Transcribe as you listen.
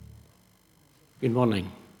Good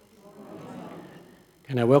morning.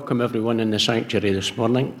 Can I welcome everyone in the sanctuary this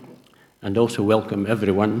morning, and also welcome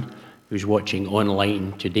everyone who's watching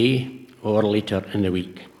online today or later in the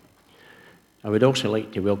week. I would also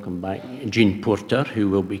like to welcome back Jean Porter, who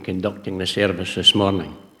will be conducting the service this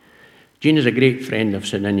morning. Jean is a great friend of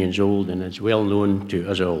St Ninian's Old and is well known to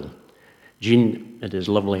us all. Jean, it is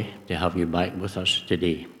lovely to have you back with us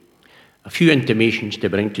today. A few intimations to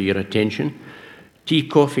bring to your attention. Tea,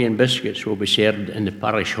 coffee and biscuits will be served in the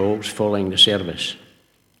parish halls following the service.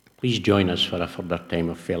 Please join us for a further time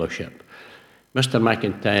of fellowship. Mr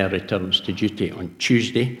McIntyre returns to duty on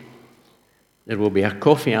Tuesday. There will be a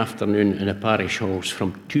coffee afternoon in the parish halls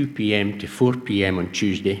from 2 p.m. to 4 p.m. on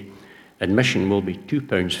Tuesday. Admission will be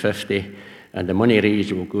 £2.50 and the money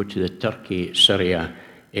raised will go to the Turkey-Syria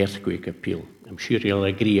earthquake appeal. I'm sure you'll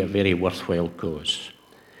agree, a very worthwhile cause.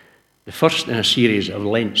 The first in a series of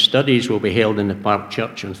Lent studies will be held in the Park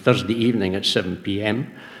Church on Thursday evening at 7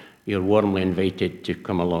 p.m. You're warmly invited to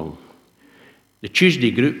come along. The Tuesday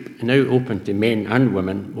group, now open to men and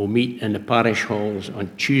women, will meet in the parish halls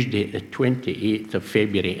on Tuesday the 28th of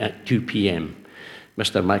February at 2 p.m.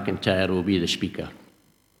 Mr McIntyre will be the speaker.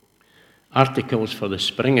 Articles for the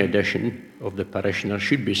spring edition of the Parishioner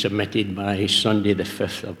should be submitted by Sunday the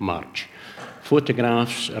 5th of March.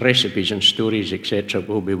 Photographs, recipes and stories, etc.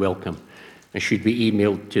 will be welcome and should be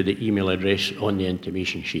emailed to the email address on the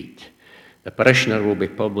intimation sheet. The Parishioner will be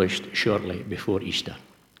published shortly before Easter.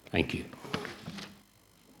 Thank you.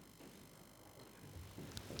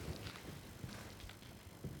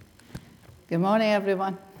 Good morning,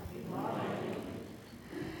 everyone. Good morning.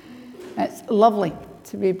 It's lovely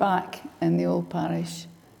to be back in the old parish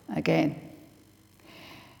again.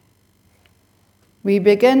 We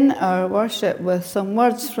begin our worship with some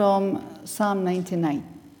words from Psalm 99.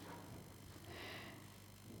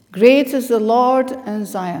 Great is the Lord in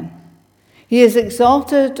Zion. He is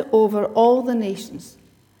exalted over all the nations.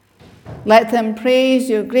 Let them praise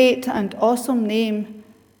your great and awesome name.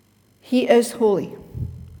 He is holy.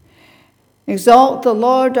 Exalt the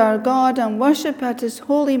Lord our God and worship at his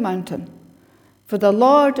holy mountain, for the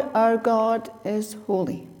Lord our God is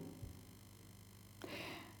holy.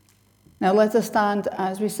 Now let us stand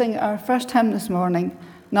as we sing our first hymn this morning,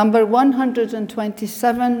 number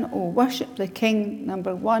 127, O Worship the King,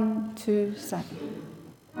 number 127.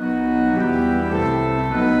 Holy, holy,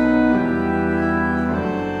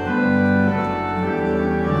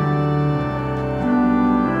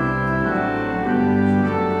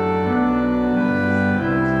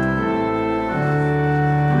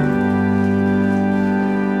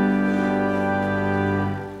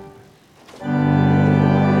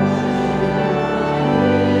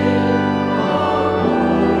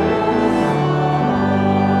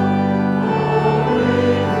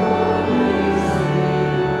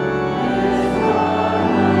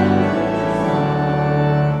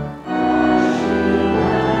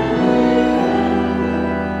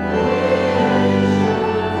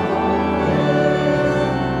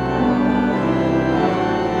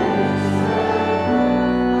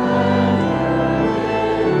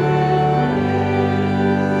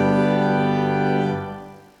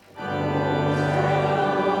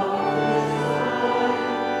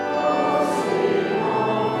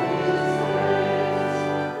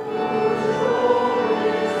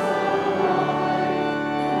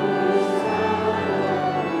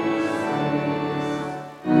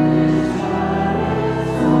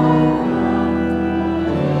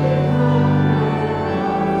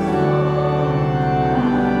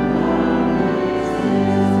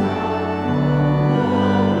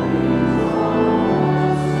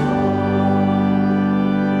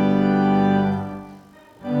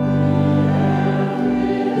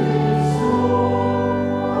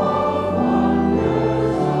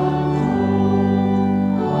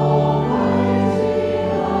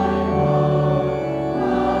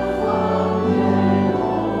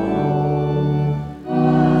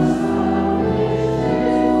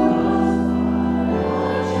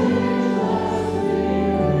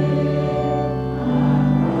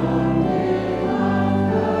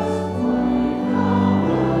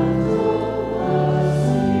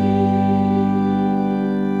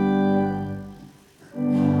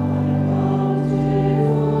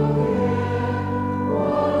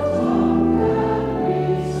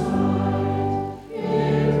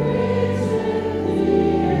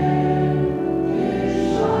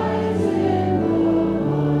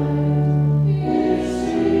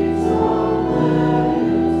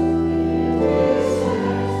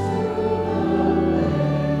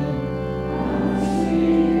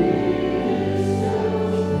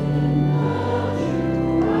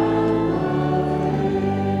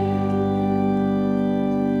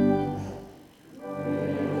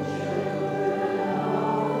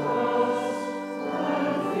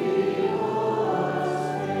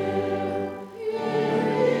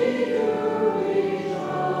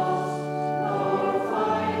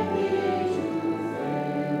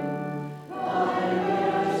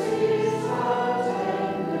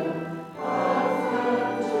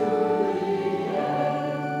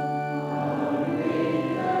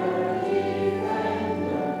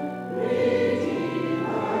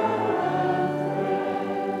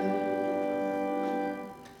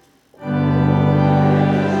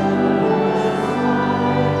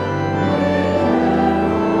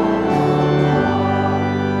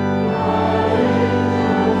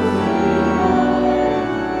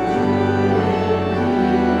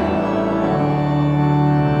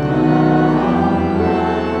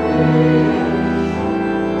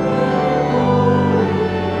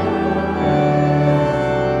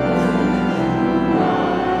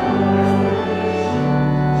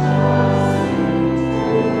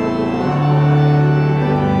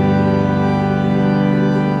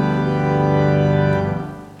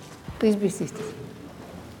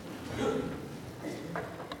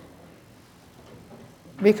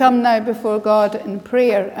 We come now before God in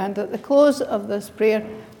prayer, and at the close of this prayer,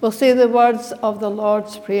 we'll say the words of the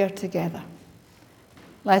Lord's Prayer together.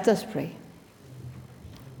 Let us pray.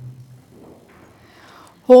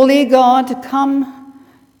 Holy God, come,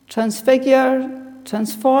 transfigure,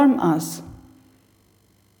 transform us.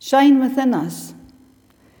 Shine within us.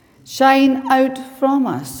 Shine out from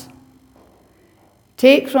us.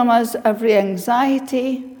 Take from us every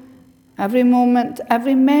anxiety, every moment,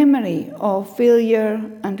 every memory of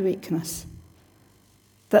failure and weakness,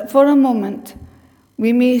 that for a moment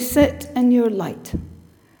we may sit in your light,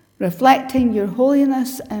 reflecting your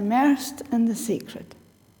holiness immersed in the sacred.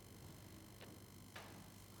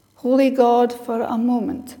 Holy God, for a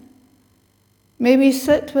moment, may we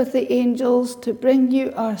sit with the angels to bring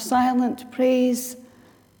you our silent praise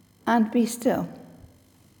and be still,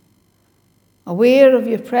 aware of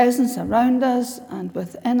your presence around us and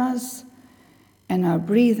within us, in our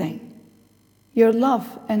breathing, your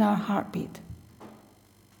love in our heartbeat.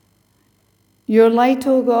 Your light,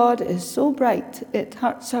 O God, is so bright it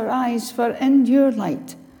hurts our eyes, for in your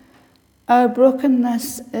light our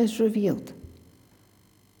brokenness is revealed.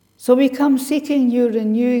 So we come seeking your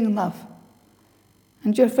renewing love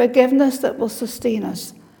and your forgiveness that will sustain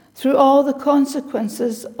us through all the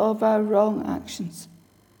consequences of our wrong actions,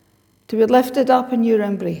 to be lifted up in your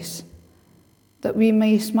embrace, that we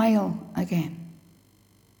may smile again.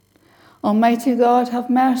 Almighty God,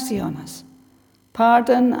 have mercy on us,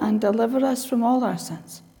 pardon and deliver us from all our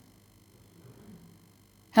sins.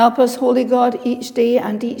 Help us, Holy God, each day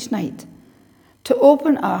and each night, to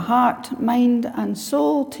open our heart, mind, and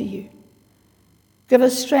soul to you. Give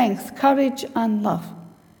us strength, courage, and love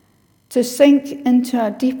to sink into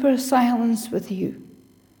a deeper silence with you,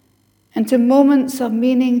 into moments of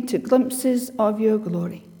meaning, to glimpses of your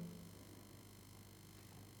glory.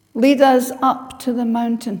 Lead us up to the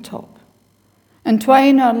mountaintop.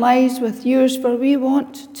 Entwine our lives with yours, for we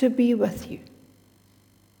want to be with you.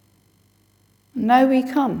 Now we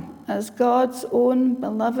come as God's own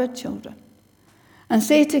beloved children and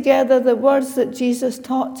say together the words that Jesus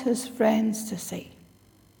taught his friends to say,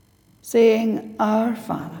 saying, Our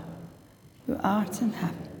Father, who art in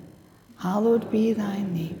heaven, hallowed be thy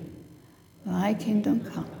name. Thy kingdom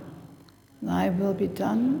come, thy will be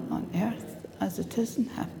done on earth as it is in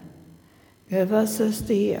heaven. Give us this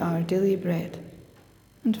day our daily bread,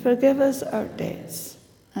 and forgive us our debts,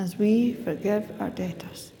 as we forgive our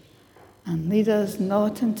debtors. And lead us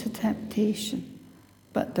not into temptation,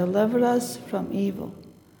 but deliver us from evil.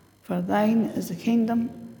 For thine is the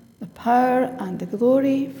kingdom, the power, and the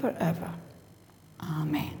glory forever.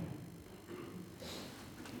 Amen.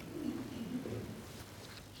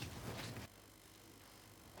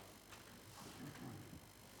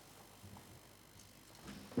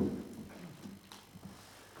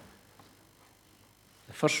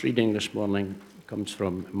 The first reading this morning comes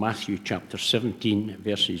from Matthew chapter 17,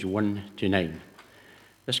 verses 1 to 9.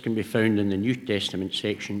 This can be found in the New Testament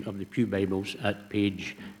section of the Pew Bibles at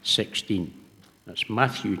page 16. That's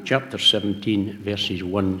Matthew chapter 17, verses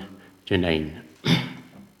 1 to 9.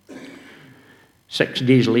 6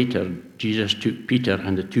 days later, Jesus took Peter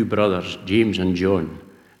and the two brothers, James and John,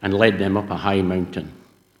 and led them up a high mountain.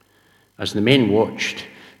 As the men watched,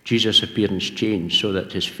 Jesus' appearance changed so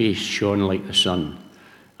that his face shone like the sun,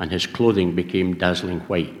 and his clothing became dazzling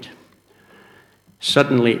white.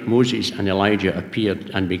 Suddenly, Moses and Elijah appeared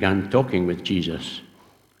and began talking with Jesus.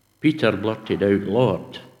 Peter blurted out,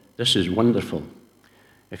 Lord, this is wonderful.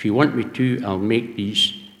 If you want me to, I'll make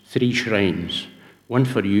these 3 shrines, one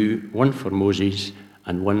for you, one for Moses,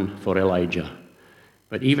 and one for Elijah.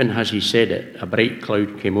 But even as he said it, a bright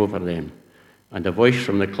cloud came over them, and a voice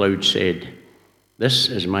from the cloud said, This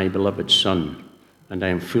is my beloved Son, and I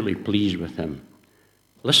am fully pleased with him.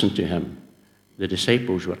 Listen to him. The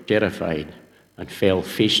disciples were terrified and fell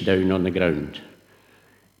face down on the ground.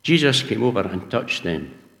 Jesus came over and touched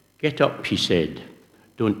them. Get up, he said.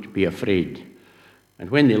 Don't be afraid.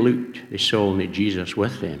 And when they looked, they saw only Jesus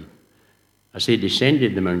with them. As they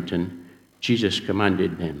descended the mountain, Jesus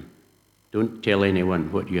commanded them, Don't tell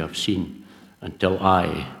anyone what you have seen until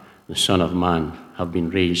I, the Son of Man, have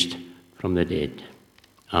been raised from the dead.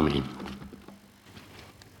 Amen.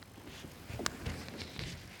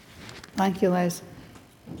 Thank you, Les.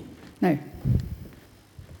 Now,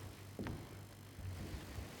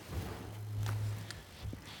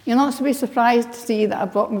 you're not to be surprised to see that I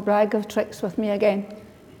brought my bag of tricks with me again.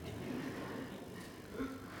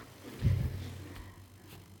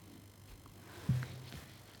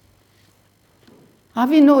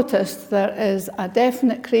 Have you noticed there is a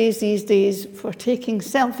definite craze these days for taking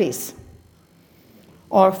selfies,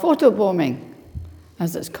 or photobombing,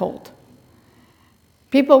 as it's called?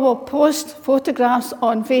 People will post photographs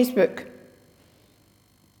on Facebook.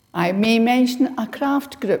 I may mention a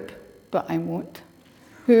craft group, but I won't,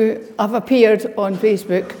 who have appeared on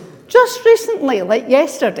Facebook just recently, like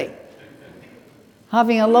yesterday,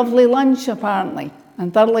 having a lovely lunch apparently,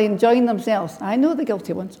 and thoroughly enjoying themselves. I know the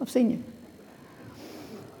guilty ones, I've seen you.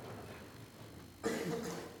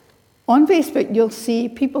 On Facebook, you'll see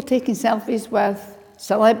people taking selfies with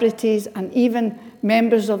celebrities and even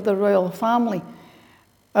members of the royal family.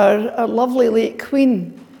 Our lovely late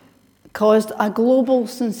Queen caused a global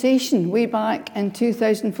sensation way back in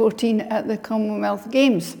 2014 at the Commonwealth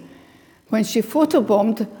Games when she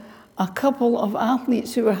photobombed a couple of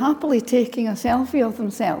athletes who were happily taking a selfie of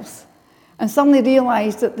themselves and suddenly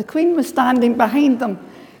realised that the Queen was standing behind them,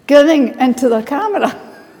 grinning into the camera.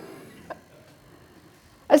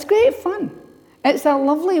 It's great fun. It's a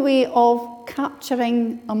lovely way of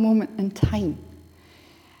capturing a moment in time.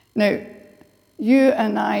 Now, you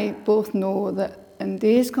and I both know that in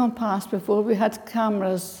days gone past, before we had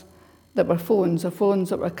cameras that were phones or phones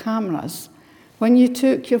that were cameras, when you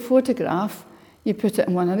took your photograph, you put it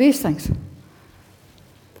in one of these things.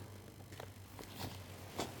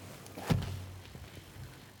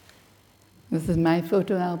 This is my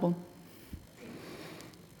photo album.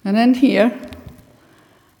 And in here,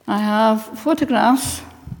 I have photographs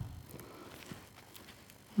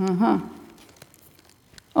of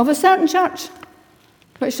a certain church,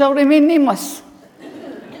 which shall remain nameless.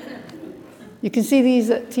 You can see these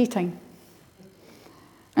at tea time.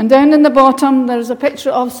 And down in the bottom, there's a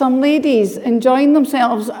picture of some ladies enjoying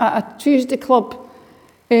themselves at a Tuesday Club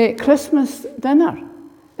Christmas dinner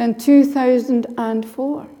in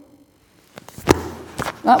 2004.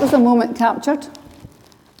 That was a moment captured,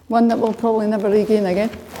 one that we'll probably never regain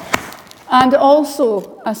again. And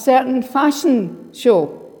also a certain fashion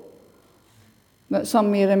show that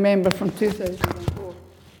some may remember from 2004.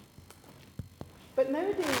 But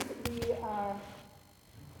nowadays we are...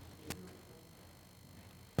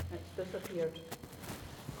 It's disappeared.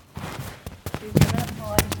 I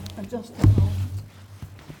just don't know.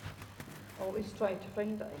 Always try to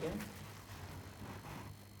find it again.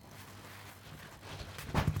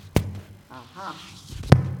 Aha.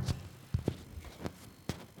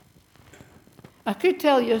 I could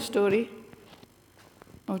tell you a story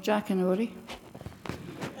of Jack and Ori,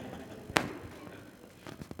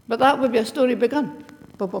 but that would be a story begun.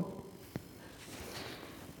 Boom, boom.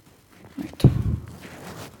 Right.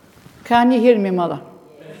 Can you hear me, Mother?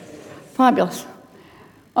 Yes. Fabulous.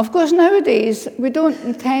 Of course, nowadays, we don't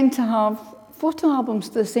intend to have photo albums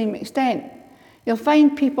to the same extent. You'll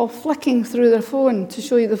find people flicking through their phone to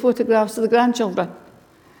show you the photographs of the grandchildren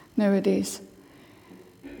nowadays.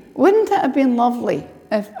 Wouldn't it have been lovely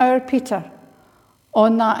if our Peter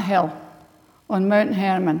on that hill, on Mount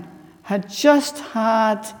Hermon, had just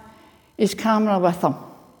had his camera with him,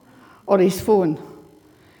 or his phone,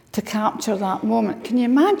 to capture that moment? Can you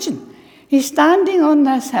imagine? He's standing on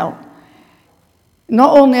this hill.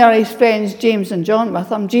 Not only are his friends James and John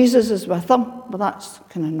with him, Jesus is with him, but that's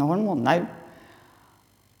kind of normal now.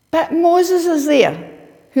 But Moses is there,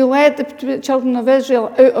 who led the children of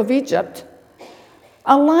Israel out of Egypt.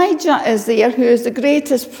 Elijah is there, who is the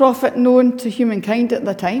greatest prophet known to humankind at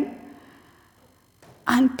the time.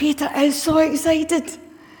 And Peter is so excited.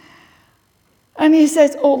 And he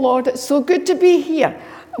says, "Oh Lord, it's so good to be here.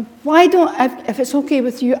 Why don't, if it's okay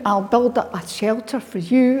with you, I'll build up a shelter for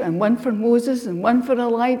you, and one for Moses, and one for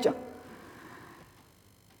Elijah."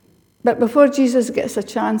 But before Jesus gets a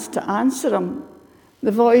chance to answer him,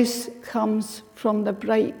 the voice comes from the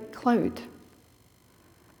bright cloud.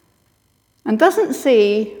 And doesn't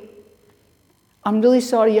say, "I'm really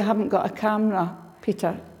sorry you haven't got a camera,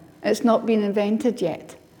 Peter. It's not been invented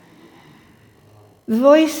yet." The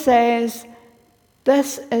voice says,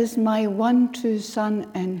 "This is my one true Son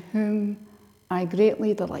in whom I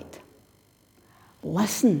greatly delight.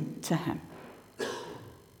 Listen to him."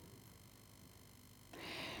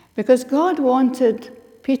 Because God wanted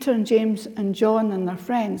Peter and James and John and their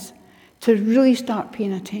friends to really start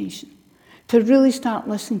paying attention, to really start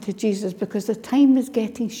listening to Jesus, because the time is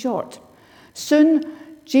getting short. Soon,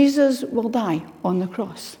 Jesus will die on the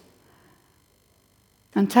cross,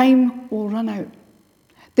 and time will run out.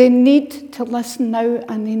 They need to listen now,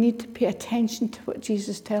 and they need to pay attention to what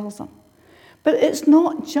Jesus tells them. But it's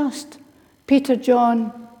not just Peter,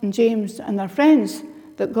 John, and James and their friends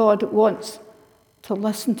that God wants to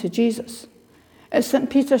listen to Jesus. It's St.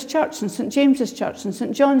 Peter's Church and St. James's Church and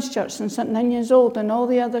St. John's Church and St. Ninian's Old and all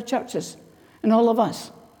the other churches and all of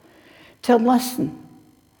us to listen,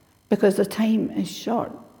 because the time is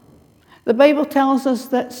short. The Bible tells us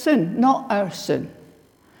that soon, not our soon,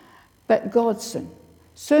 but God's soon,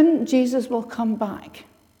 Soon Jesus will come back.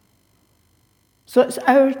 So it's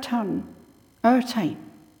our turn, our time,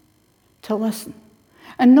 to listen.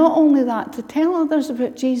 And not only that, to tell others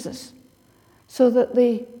about Jesus so that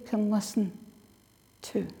they can listen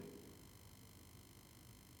too.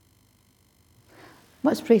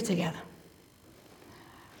 Let's pray together.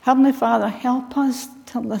 Heavenly Father, help us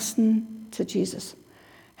to listen to Jesus.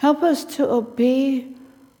 Help us to obey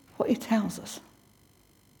what he tells us.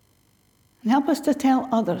 And help us to tell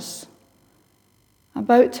others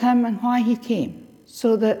about him and why he came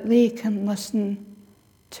so that they can listen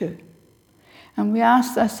too. And we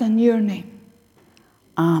ask this in your name.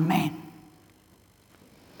 Amen.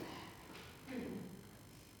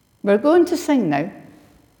 We're going to sing now,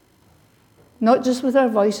 not just with our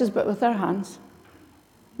voices, but with our hands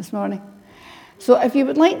this morning. So if you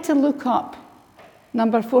would like to look up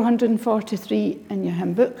number 443 in your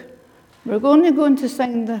hymn book, we're going to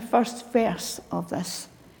sing the first verse of this,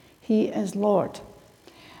 He is Lord.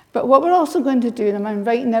 But what we're also going to do, and I'm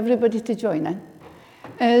inviting everybody to join in,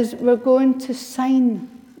 is we're going to sign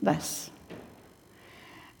this.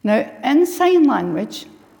 Now, in sign language,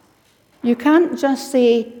 you can't just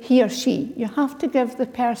say he or she. You have to give the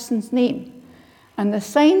person's name. And the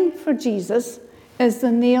sign for Jesus is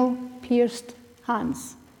the nail-pierced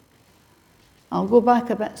hands. I'll go back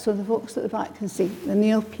a bit so the folks at the back can see the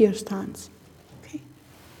nail-pierced hands. Okay.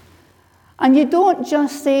 And you don't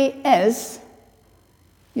just say is,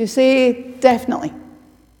 you say definitely.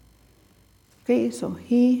 Okay, so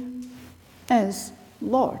he is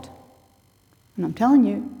Lord. And I'm telling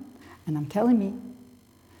you, and I'm telling me,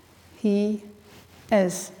 he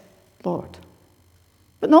is Lord.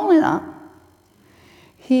 But not only that,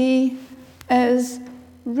 he is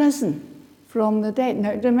risen from the dead.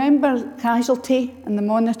 Now, remember Casualty in the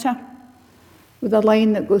Monitor with a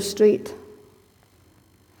line that goes straight?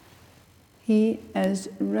 He is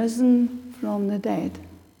risen from the dead,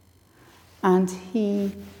 and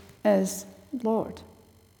he is Lord.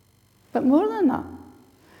 But more than that,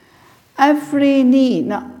 every knee,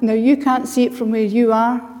 now you can't see it from where you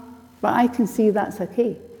are, but I can see that's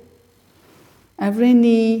okay. Every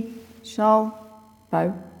knee shall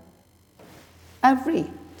bow. Every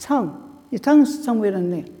tongue, your tongue's somewhere in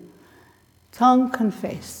there. Tongue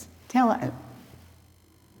confess, tell it out.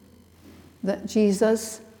 That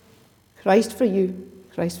Jesus, Christ for you,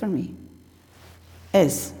 Christ for me,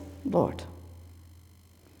 is Lord.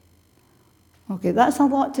 Okay, that's a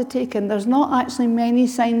lot to take in. There's not actually many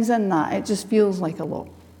signs in that. It just feels like a lot.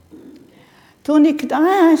 Tony, could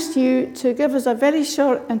I ask you to give us a very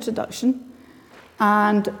short introduction?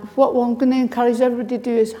 And what I'm going to encourage everybody to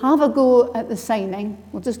do is have a go at the signing.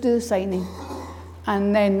 We'll just do the signing.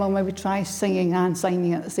 And then we'll maybe try singing and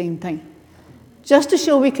signing at the same time. Just to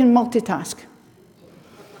show we can multitask.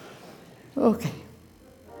 Okay.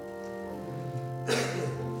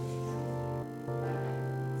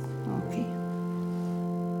 Okay.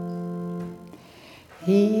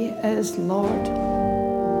 He is Lord.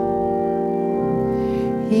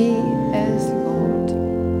 He is Lord.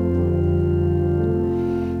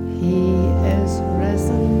 He is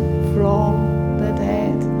risen from the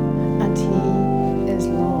dead, and he is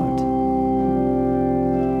Lord.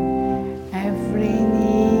 Every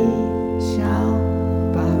knee shall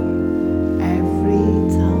bow, every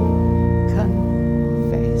tongue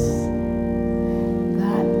confess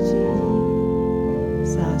that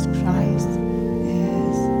Jesus Christ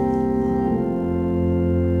is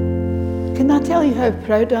Lord. Can I tell you how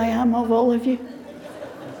proud I am of all of you?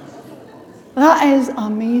 That is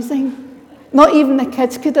amazing. Not even the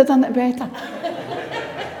kids could have done it better.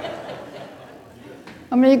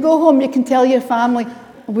 And when you go home, you can tell your family,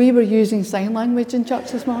 we were using sign language in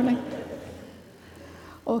church this morning.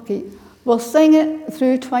 Okay, we'll sing it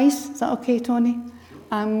through twice. Is that okay, Tony?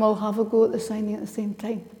 And we'll have a go at the signing at the same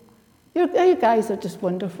time. You guys are just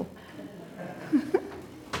wonderful.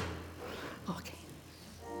 Okay.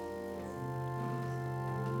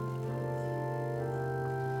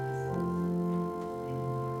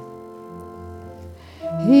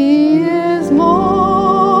 He is more.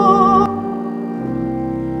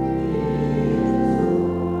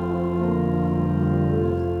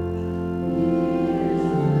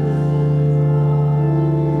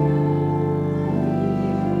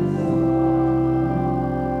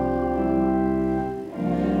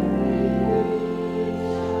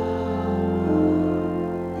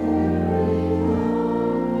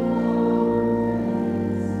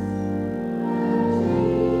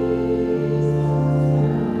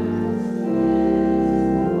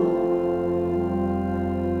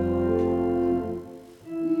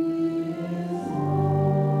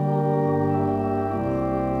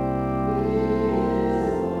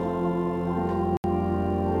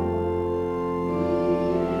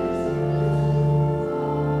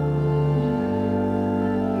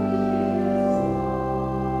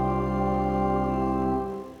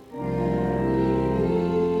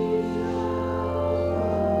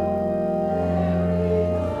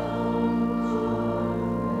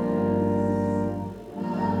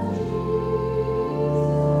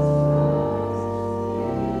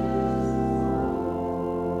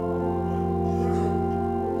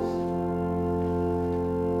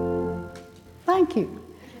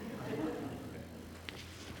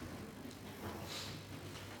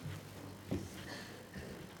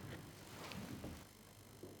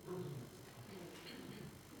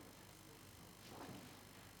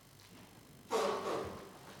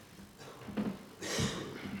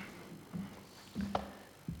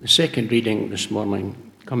 The second reading this morning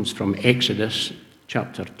comes from Exodus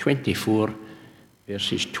chapter 24,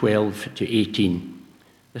 verses 12 to 18.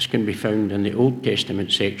 This can be found in the Old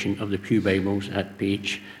Testament section of the Pew Bibles at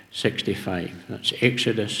page 65. That's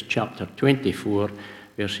Exodus chapter 24,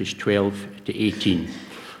 verses 12 to 18.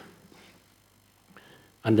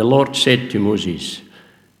 And the Lord said to Moses,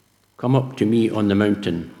 "Come up to me on the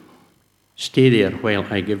mountain. Stay there while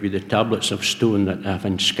I give you the tablets of stone that I have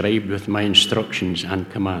inscribed with my instructions and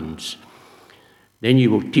commands. Then you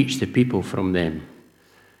will teach the people from them."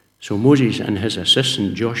 So Moses and his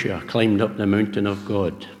assistant Joshua climbed up the mountain of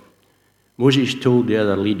God. Moses told the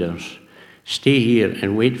other leaders, "Stay here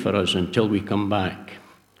and wait for us until we come back.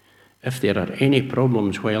 If there are any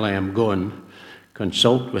problems while I am gone,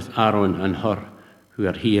 consult with Aaron and Hur, who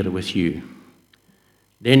are here with you."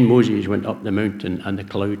 Then Moses went up the mountain, and the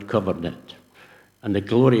cloud covered it. And the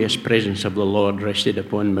glorious presence of the Lord rested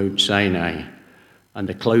upon Mount Sinai, and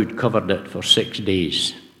the cloud covered it for 6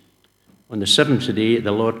 days. On the seventh day,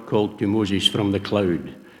 the Lord called to Moses from the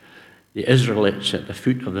cloud. The Israelites at the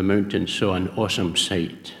foot of the mountain saw an awesome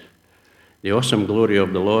sight. The awesome glory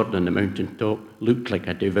of the Lord on the mountaintop looked like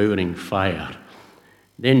a devouring fire.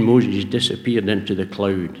 Then Moses disappeared into the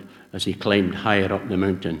cloud as he climbed higher up the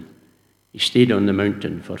mountain. He stayed on the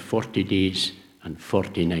mountain for 40 days and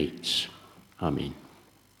 40 nights. Amen.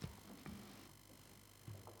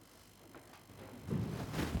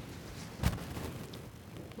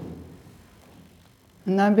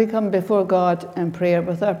 And now we come before God in prayer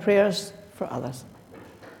with our prayers for others.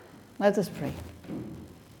 Let us pray.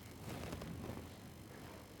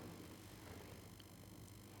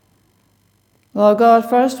 Lord God,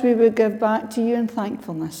 first we would give back to you in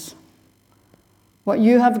thankfulness what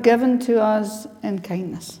you have given to us in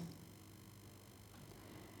kindness.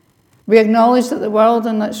 We acknowledge that the world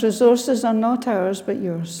and its resources are not ours but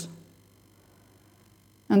yours,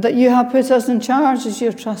 and that you have put us in charge as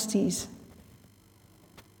your trustees.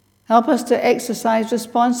 Help us to exercise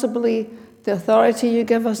responsibly the authority you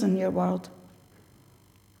give us in your world.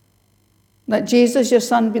 Let Jesus, your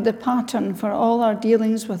Son, be the pattern for all our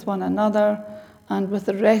dealings with one another and with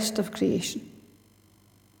the rest of creation.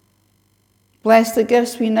 Bless the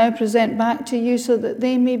gifts we now present back to you so that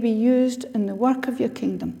they may be used in the work of your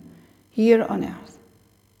kingdom here on earth.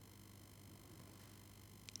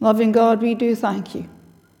 Loving God, we do thank you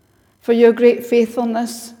for your great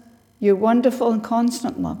faithfulness, your wonderful and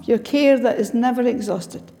constant love, your care that is never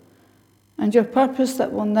exhausted, and your purpose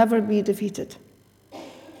that will never be defeated.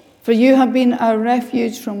 For you have been our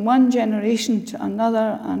refuge from one generation to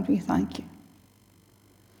another, and we thank you.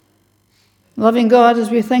 Loving God,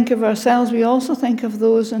 as we think of ourselves, we also think of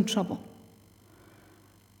those in trouble.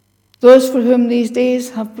 Those for whom these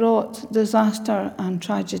days have brought disaster and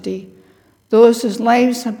tragedy. Those whose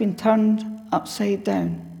lives have been turned upside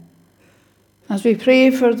down. As we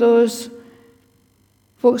pray for those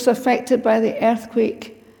folks affected by the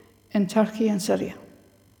earthquake in Turkey and Syria.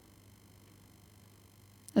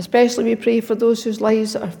 Especially we pray for those whose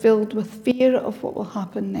lives are filled with fear of what will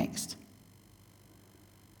happen next.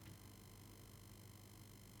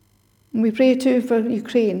 And we pray too for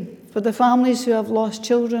Ukraine, for the families who have lost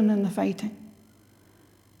children in the fighting.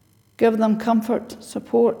 Give them comfort,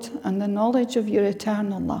 support, and the knowledge of your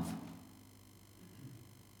eternal love.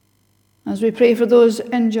 As we pray for those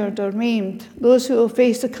injured or maimed, those who will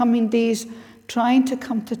face the coming days trying to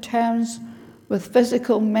come to terms with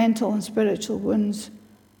physical, mental, and spiritual wounds,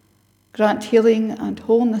 grant healing and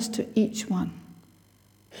wholeness to each one.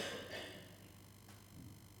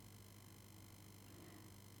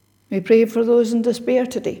 We pray for those in despair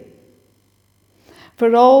today,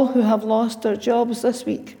 for all who have lost their jobs this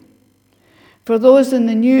week, for those in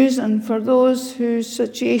the news and for those whose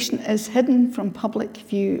situation is hidden from public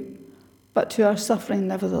view, but who are suffering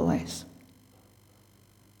nevertheless.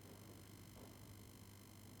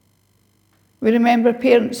 We remember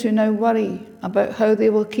parents who now worry about how they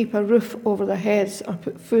will keep a roof over their heads or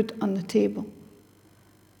put food on the table.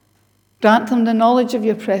 Grant them the knowledge of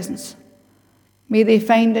your presence. May they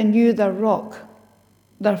find in you their rock,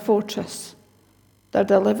 their fortress, their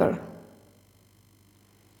deliverer.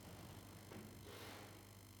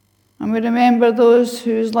 And we remember those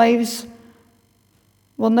whose lives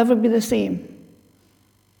will never be the same,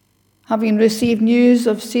 having received news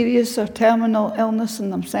of serious or terminal illness in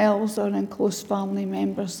themselves or in close family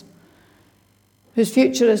members, whose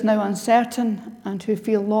future is now uncertain and who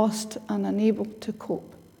feel lost and unable to cope.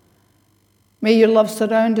 May your love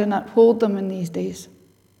surround and uphold them in these days.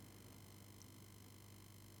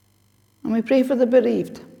 And we pray for the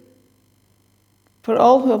bereaved, for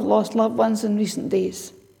all who have lost loved ones in recent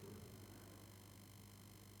days,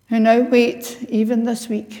 who now wait, even this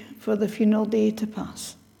week, for the funeral day to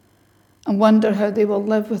pass and wonder how they will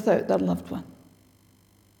live without their loved one.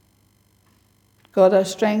 God, our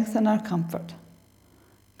strength and our comfort,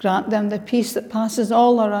 grant them the peace that passes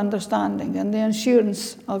all our understanding and the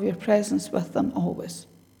assurance of your presence with them always.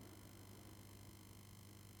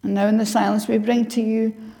 And now in the silence we bring to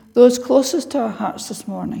you those closest to our hearts this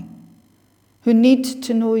morning who need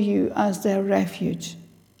to know you as their refuge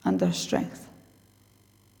and their strength.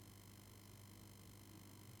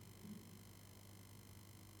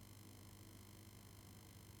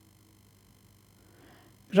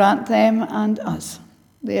 Grant them and us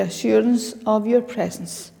the assurance of your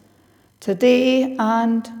presence today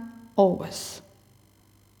and always.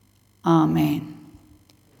 Amen.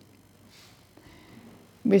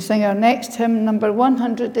 We sing our next hymn, number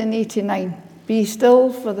 189, Be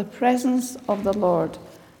Still for the Presence of the Lord,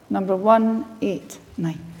 number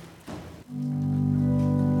 189.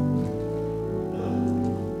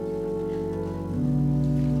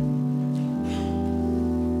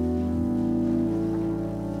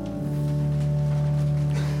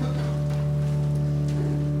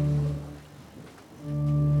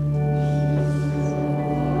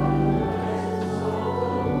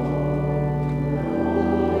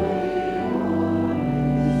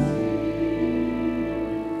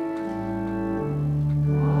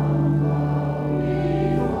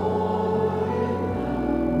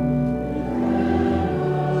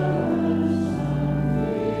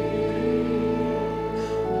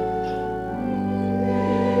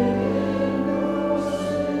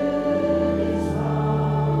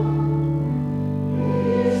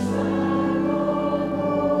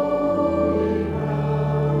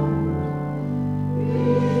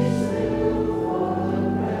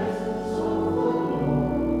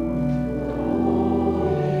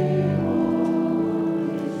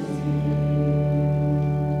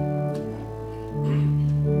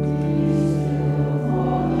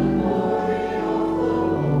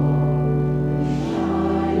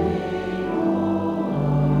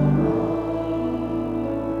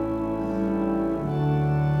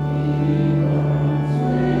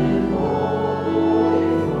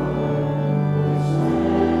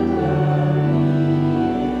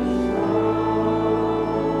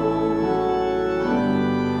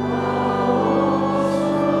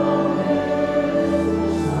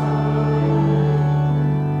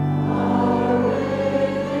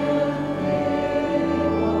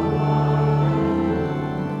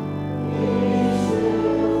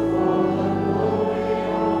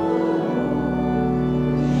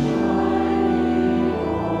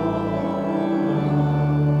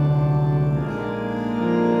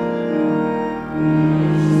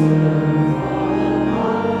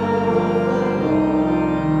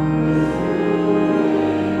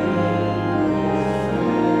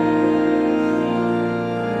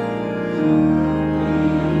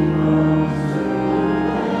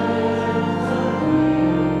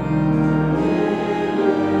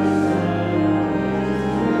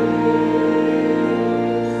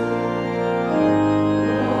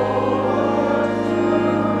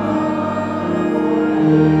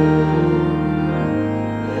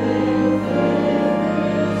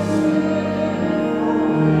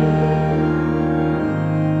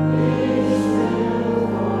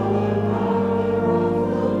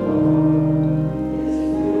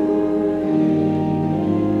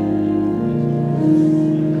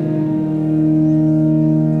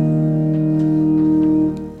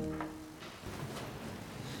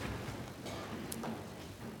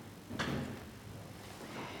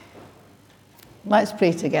 Let's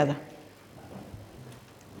pray together.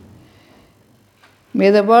 May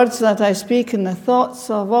the words that I speak and the thoughts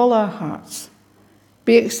of all our hearts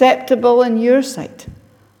be acceptable in your sight,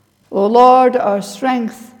 O Lord, our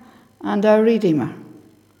strength and our Redeemer.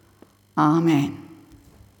 Amen.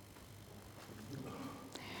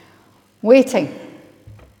 Waiting.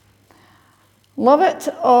 Love it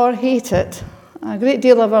or hate it, a great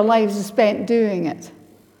deal of our lives is spent doing it.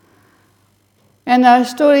 In our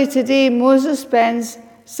story today, Moses spends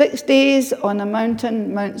 6 days on a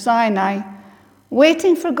mountain, Mount Sinai,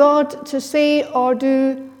 waiting for God to say or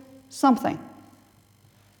do something.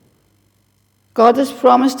 God has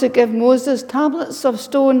promised to give Moses tablets of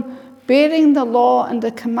stone bearing the law and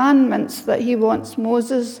the commandments that he wants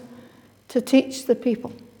Moses to teach the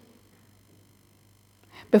people.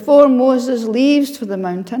 Before Moses leaves for the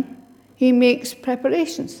mountain, he makes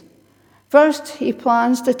preparations. First, he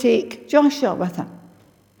plans to take Joshua with him.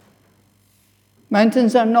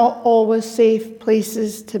 Mountains are not always safe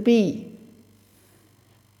places to be.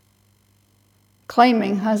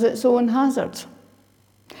 Climbing has its own hazards.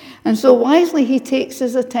 And so wisely he takes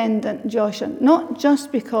his attendant Joshua, not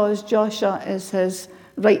just because Joshua is his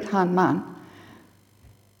right-hand man,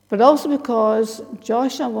 but also because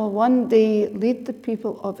Joshua will one day lead the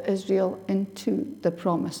people of Israel into the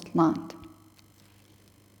promised land.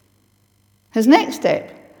 His next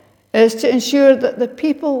step is to ensure that the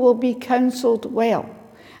people will be counselled well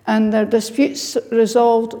and their disputes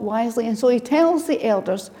resolved wisely. And so he tells the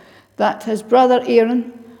elders that his brother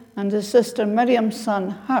Aaron and his sister Miriam's son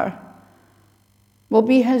Hur will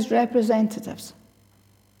be his representatives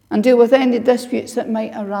and deal with any disputes that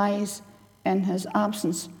might arise in his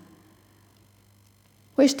absence.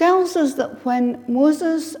 Which tells us that when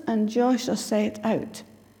Moses and Joshua set out,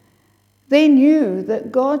 they knew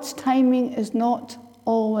that God's timing is not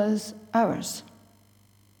always ours.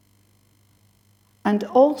 And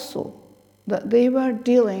also that they were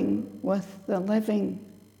dealing with the living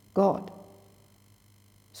God.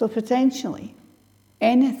 So potentially,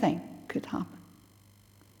 anything could happen.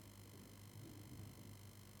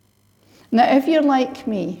 Now, if you're like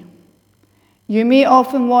me, you may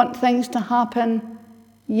often want things to happen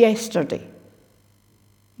yesterday,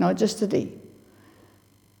 not just today.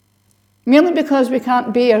 Merely because we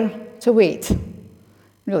can't bear to wait,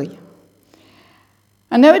 really.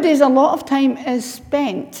 And nowadays, a lot of time is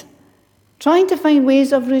spent trying to find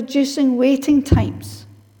ways of reducing waiting times.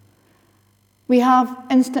 We have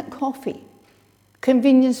instant coffee,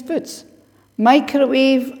 convenience foods,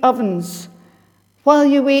 microwave ovens, while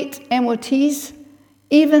you wait MOTs,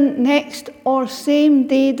 even next or same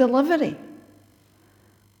day delivery.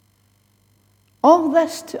 All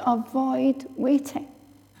this to avoid waiting.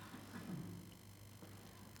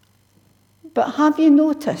 But have you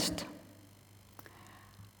noticed?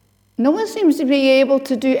 No one seems to be able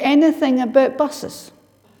to do anything about buses.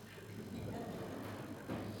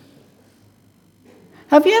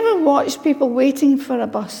 Have you ever watched people waiting for a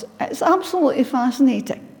bus? It's absolutely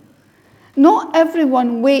fascinating. Not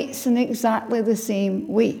everyone waits in exactly the same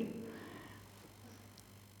way.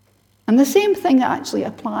 And the same thing actually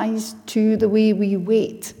applies to the way we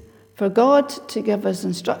wait for God to give us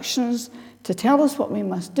instructions, to tell us what we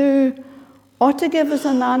must do, or to give us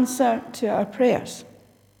an answer to our prayers.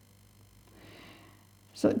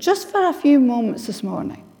 So just for a few moments this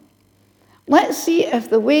morning, let's see if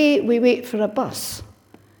the way we wait for a bus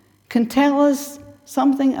can tell us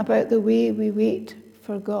something about the way we wait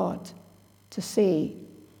for God to say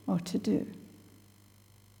or to do.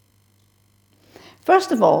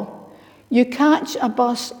 First of all, you catch a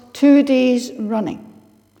bus 2 days running,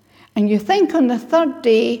 and you think on the third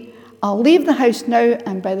day, I'll leave the house now,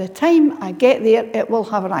 and by the time I get there, it will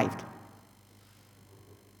have arrived.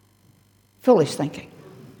 Foolish thinking.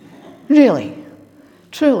 Really,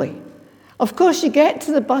 truly. Of course, you get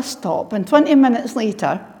to the bus stop, and 20 minutes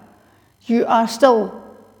later, you are still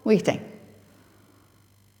waiting.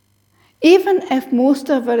 Even if most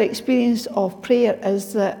of our experience of prayer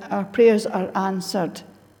is that our prayers are answered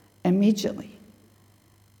immediately,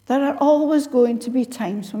 there are always going to be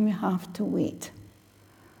times when we have to wait.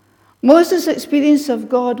 Moses' experience of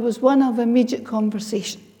God was one of immediate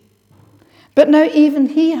conversation, but now even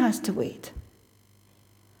he has to wait.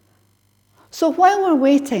 So while we're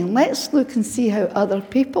waiting, let's look and see how other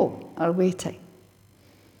people are waiting.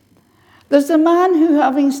 There's a man who,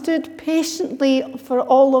 having stood patiently for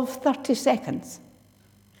all of 30 seconds,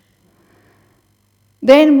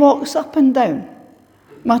 then walks up and down,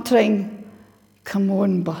 muttering, "Come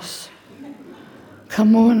on, bus.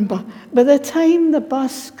 Come on, bus." By the time the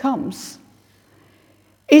bus comes,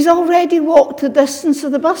 he's already walked the distance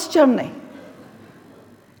of the bus journey.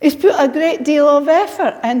 He's put a great deal of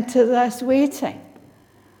effort into this waiting.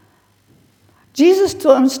 Jesus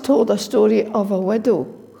once told a story of a widow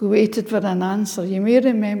who waited for an answer. You may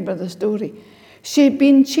remember the story. She'd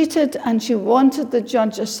been cheated and she wanted the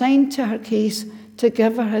judge assigned to her case to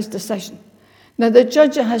give her his decision. Now, the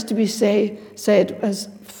judge, it has to be said, is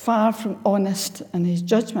far from honest in his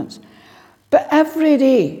judgments. But every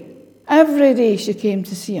day she came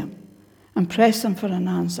to see him and press him for an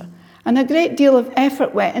answer. And a great deal of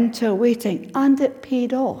effort went into her waiting, and it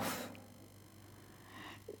paid off.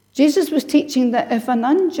 Jesus was teaching that if an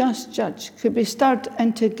unjust judge could be stirred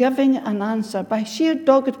into giving an answer by sheer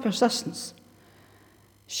dogged persistence,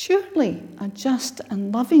 surely a just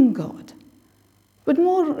and loving God would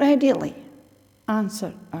more readily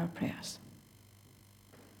answer our prayers.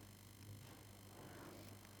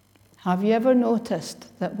 Have you ever noticed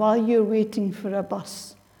that while you're waiting for a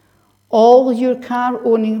bus, all your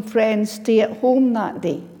car-owning friends stay at home that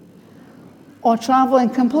day or travel in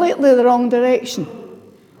completely the wrong direction?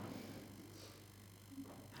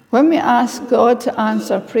 When we ask God to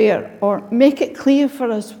answer prayer or make it clear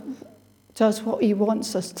for us just what he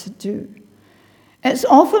wants us to do, it's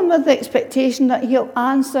often with the expectation that he'll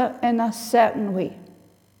answer in a certain way.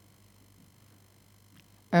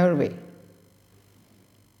 Our way.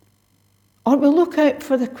 Or we'll look out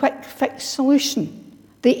for the quick fix solution,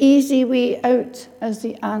 the easy way out as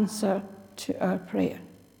the answer to our prayer.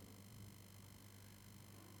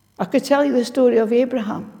 I could tell you the story of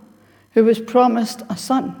Abraham, who was promised a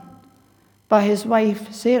son by his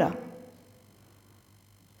wife Sarah,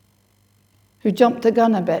 who jumped the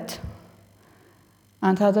gun a bit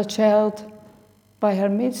and had a child by her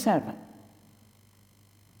maidservant.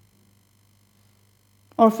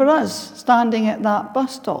 Or for us, standing at that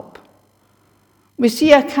bus stop, we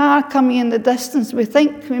see a car coming in the distance, we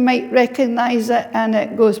think we might recognise it, and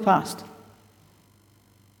it goes past.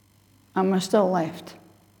 And we're still left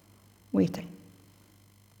waiting.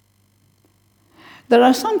 There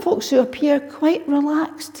are some folks who appear quite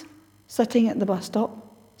relaxed, sitting at the bus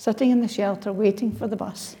stop, sitting in the shelter, waiting for the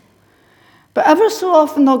bus. But ever so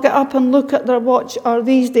often they'll get up and look at their watch, or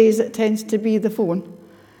these days it tends to be the phone.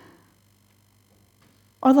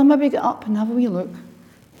 Or they'll maybe get up and have a wee look.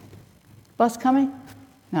 Bus coming?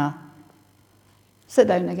 Nah. Sit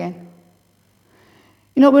down again.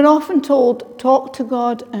 You know, we're often told, talk to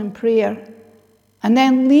God in prayer and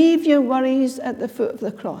then leave your worries at the foot of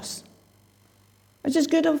the cross, which is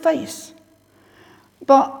good advice.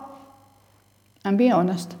 But, and be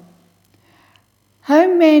honest, how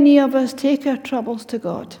many of us take our troubles to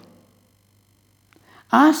God,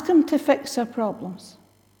 ask him to fix our problems,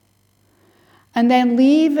 and then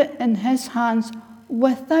leave it in his hands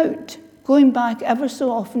without going back ever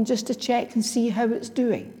so often just to check and see how it's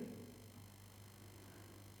doing?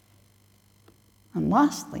 And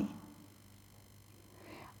lastly,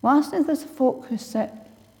 there's folk who sit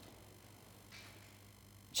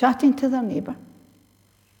chatting to their neighbour,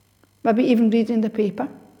 maybe even reading the paper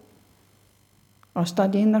or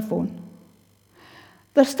studying their phone.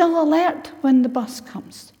 They're still alert when the bus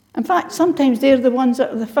comes. In fact, sometimes they're the ones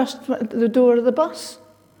that are the first at the door of the bus.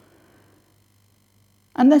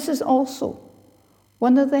 And this is also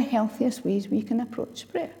one of the healthiest ways we can approach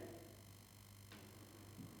prayer.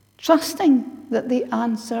 Trusting that the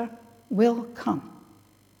answer will come.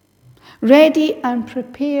 Ready and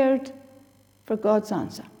prepared for God's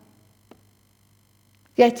answer.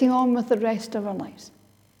 Getting on with the rest of our lives.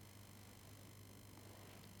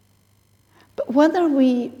 But whether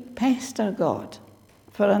we pester God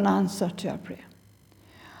for an answer to our prayer,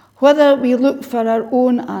 whether we look for our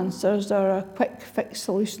own answers or our quick fix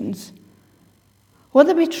solutions,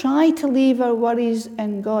 whether we try to leave our worries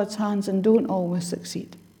in God's hands and don't always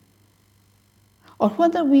succeed, or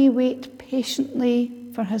whether we wait patiently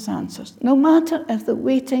for his answers, no matter if the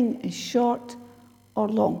waiting is short or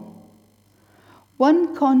long,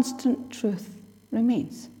 one constant truth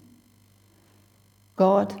remains: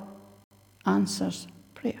 God answers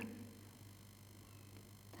prayer.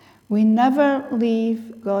 We never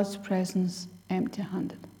leave God's presence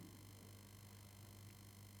empty-handed.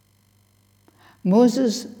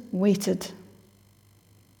 Moses waited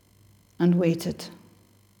and waited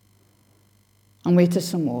and waited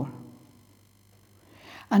some more.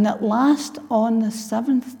 And at last, on the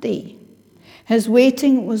seventh day, his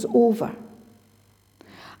waiting was over.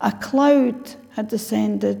 A cloud had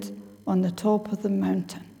descended on the top of the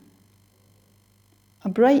mountain. A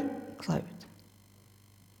bright cloud.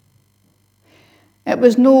 It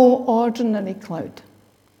was no ordinary cloud,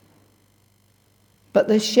 but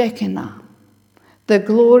the Shekinah, the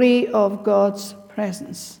glory of God's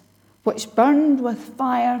presence, which burned with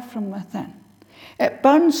fire from within. It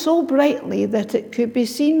burned so brightly that it could be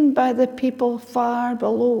seen by the people far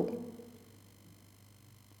below.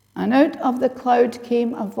 And out of the cloud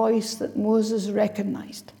came a voice that Moses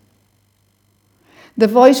recognized. The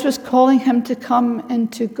voice was calling him to come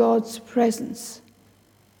into God's presence.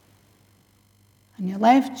 And he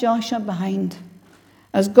left Joshua behind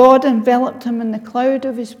as God enveloped him in the cloud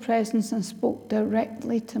of his presence and spoke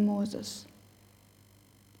directly to Moses.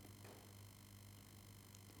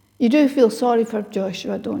 You do feel sorry for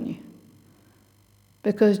Joshua, don't you?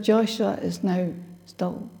 Because Joshua is now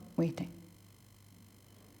still waiting.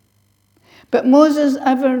 But Moses'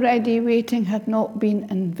 ever-ready waiting had not been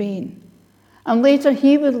in vain. And later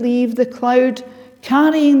he would leave the cloud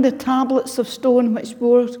carrying the tablets of stone which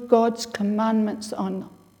bore God's commandments on them.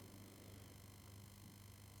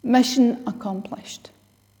 Mission accomplished.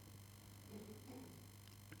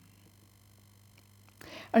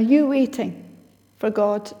 Are you waiting for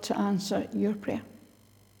God to answer your prayer?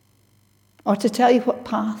 Or to tell you what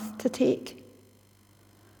path to take?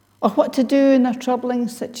 or what to do in a troubling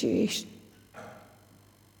situation.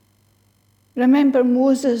 Remember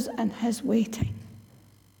Moses and his waiting.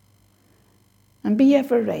 And be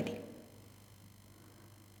ever ready.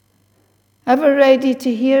 Ever ready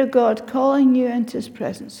to hear God calling you into his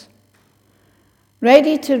presence.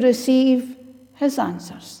 Ready to receive his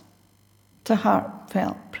answers to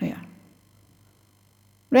heartfelt prayer.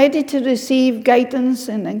 Ready to receive guidance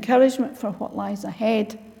and encouragement for what lies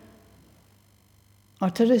ahead, or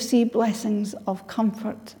to receive blessings of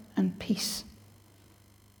comfort and peace.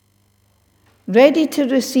 Ready to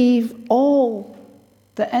receive all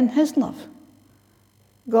that in his love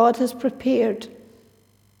God has prepared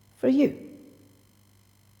for you.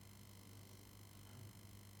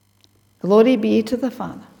 Glory be to the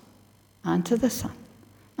Father, and to the Son,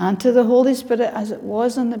 and to the Holy Spirit, as it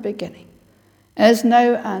was in the beginning, is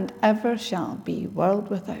now, and ever shall be,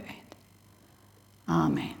 world without end.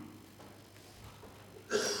 Amen.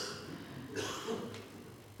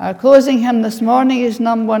 Our closing hymn this morning is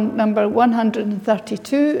number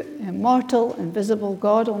 132, Immortal, Invisible,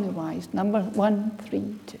 God Only Wise, number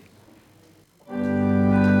 132.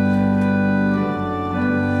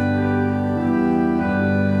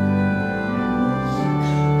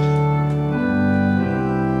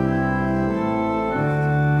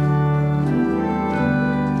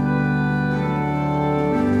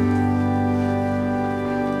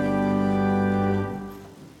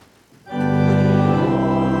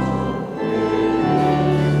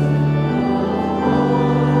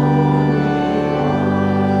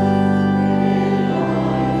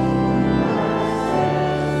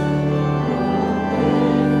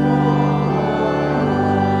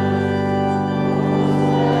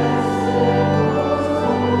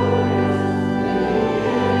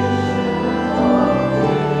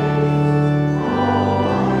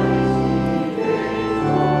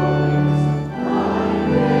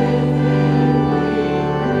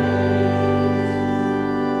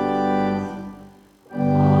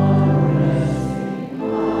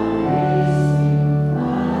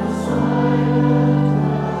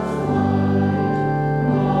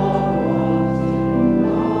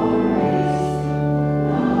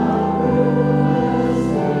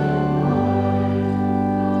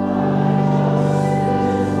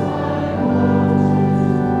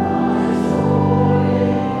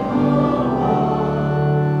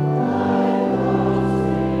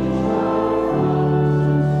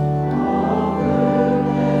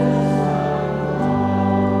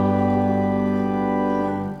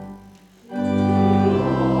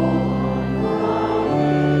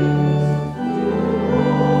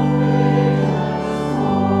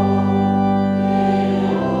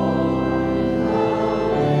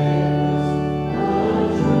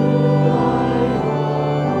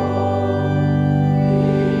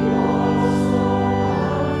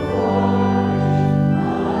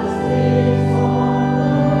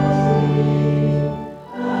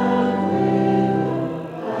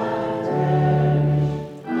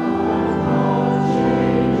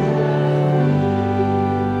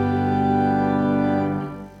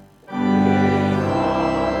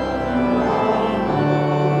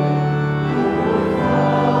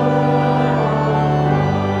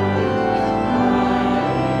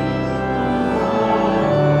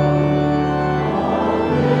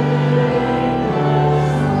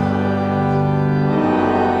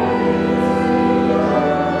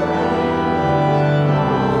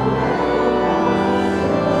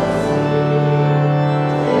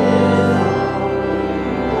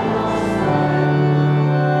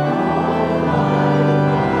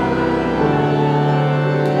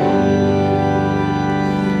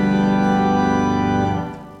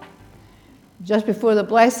 Just before the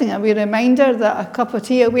blessing, a wee reminder that a cup of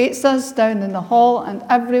tea awaits us down in the hall, and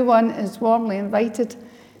everyone is warmly invited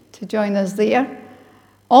to join us there.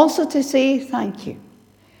 Also to say thank you.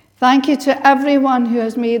 Thank you to everyone who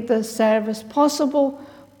has made this service possible,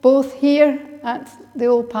 both here at the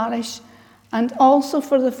old parish and also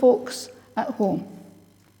for the folks at home.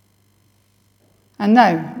 And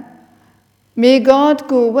now, may God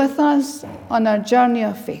go with us on our journey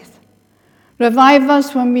of faith. Revive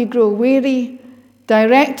us when we grow weary.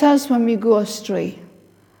 Direct us when we go astray.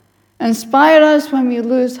 Inspire us when we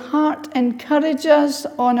lose heart. Encourage us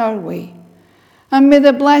on our way. And may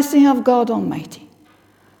the blessing of God Almighty,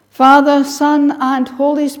 Father, Son, and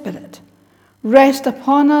Holy Spirit, rest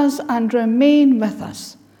upon us and remain with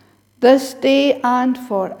us this day and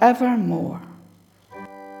forevermore.